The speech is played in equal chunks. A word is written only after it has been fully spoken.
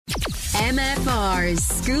MFR's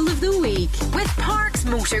School of the Week with Parks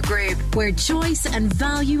Motor Group, where choice and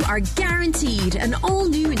value are guaranteed in all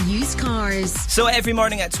new and used cars. So every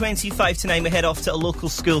morning at 25 to 9 we head off to a local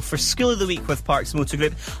school for School of the Week with Parks Motor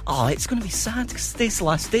Group. Oh, it's going to be sad because today's the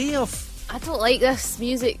last day of... I don't like this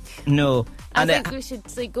music. No. I think we should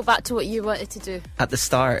go back to what you wanted to do. At the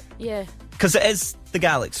start. Yeah. Because it is the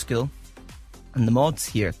Gaelic school. And the mod's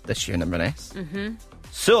here this year in Inverness. Mm-hmm.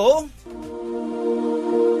 So...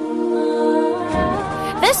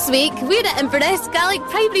 This week, we're at Inverness Gaelic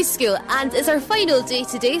Primary School and it's our final day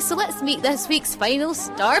today, so let's meet this week's final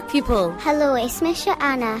star pupil. Hello, is Misha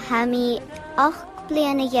Anna Hami Och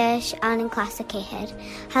Bliana Yesh an Classic Ahead.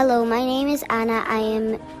 Hello, my name is Anna. I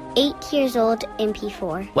am 8 years old in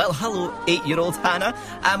P4. Well, hello, 8-year-old Hannah.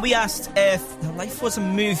 And we asked if life was a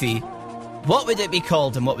movie, what would it be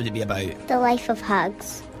called and what would it be about? The Life of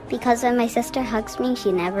Hugs. Because when my sister hugs me,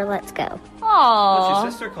 she never lets go. Aww. What's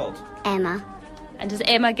your sister called? Emma. And does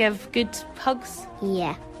Emma give good hugs?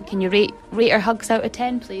 Yeah. Can you rate her hugs out of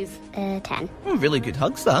 10, please? 10. Really good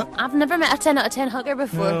hugs, that. I've never met a 10 out of 10 hugger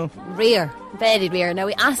before. No. Rare. Very rare. Now,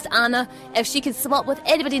 we asked Anna if she could swap with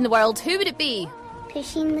anybody in the world. Who would it be?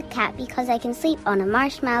 Pushing the cat because I can sleep on a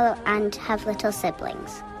marshmallow and have little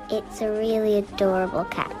siblings. It's a really adorable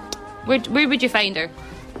cat. Where would you find her?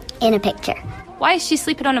 In a picture. Why is she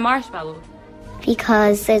sleeping on a marshmallow?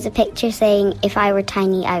 Because there's a picture saying if I were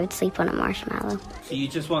tiny, I would sleep on a marshmallow. So you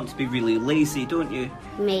just want to be really lazy, don't you?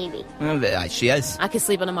 Maybe. Well, she is. I could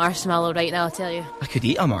sleep on a marshmallow right now, I'll tell you. I could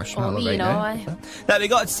eat a marshmallow you right know, now. Now, we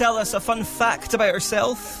got to tell us a fun fact about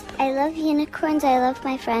herself. I love unicorns, I love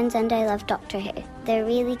my friends, and I love Doctor Who. They're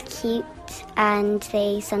really cute, and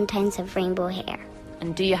they sometimes have rainbow hair.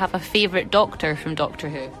 And do you have a favourite Doctor from Doctor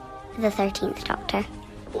Who? The 13th Doctor.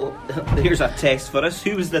 Oh, here's a test for us.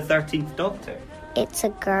 Who was the 13th Doctor? It's a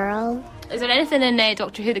girl. Is there anything in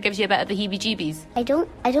Doctor Who that gives you a bit of the heebie-jeebies? I don't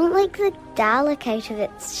like the Dalek out of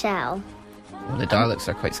its shell. Well, the Daleks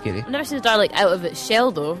are quite scary. I've never seen a Dalek out of its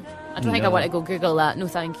shell, though. I don't think I want to go Google that. No,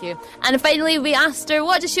 thank you. And finally, we asked her,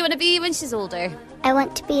 what does she want to be when she's older? I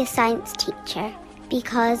want to be a science teacher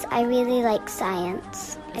because I really like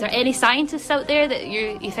science. Is there any scientists out there that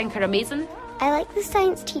you think are amazing? I like the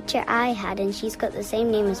science teacher I had, and she's got the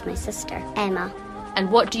same name as my sister, Emma. And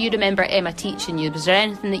what do you remember Emma teaching you? Was there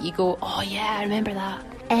anything that you go, oh yeah, I remember that?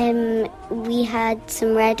 We had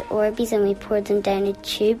some red Orbeez and we poured them down a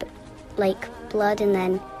tube, like blood, and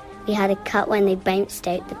then we had a cut when they bounced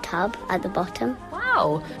out the tub at the bottom.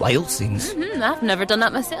 Wow. Wild scenes. I've never done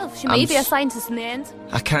that myself. She may be a scientist in the end.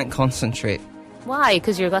 I can't concentrate. Why?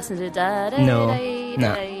 Because you're listening to da da No. da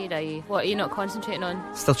Nah. da da. What are you not concentrating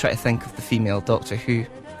on? Still trying to think of the female Doctor Who.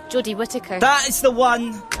 Jodie Whittaker. That is the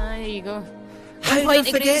one! There you go. How did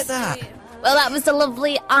I forget that? Well, that was the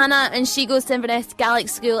lovely Anna, and she goes to Inverness Gaelic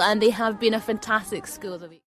School, and they have been a fantastic school of the week.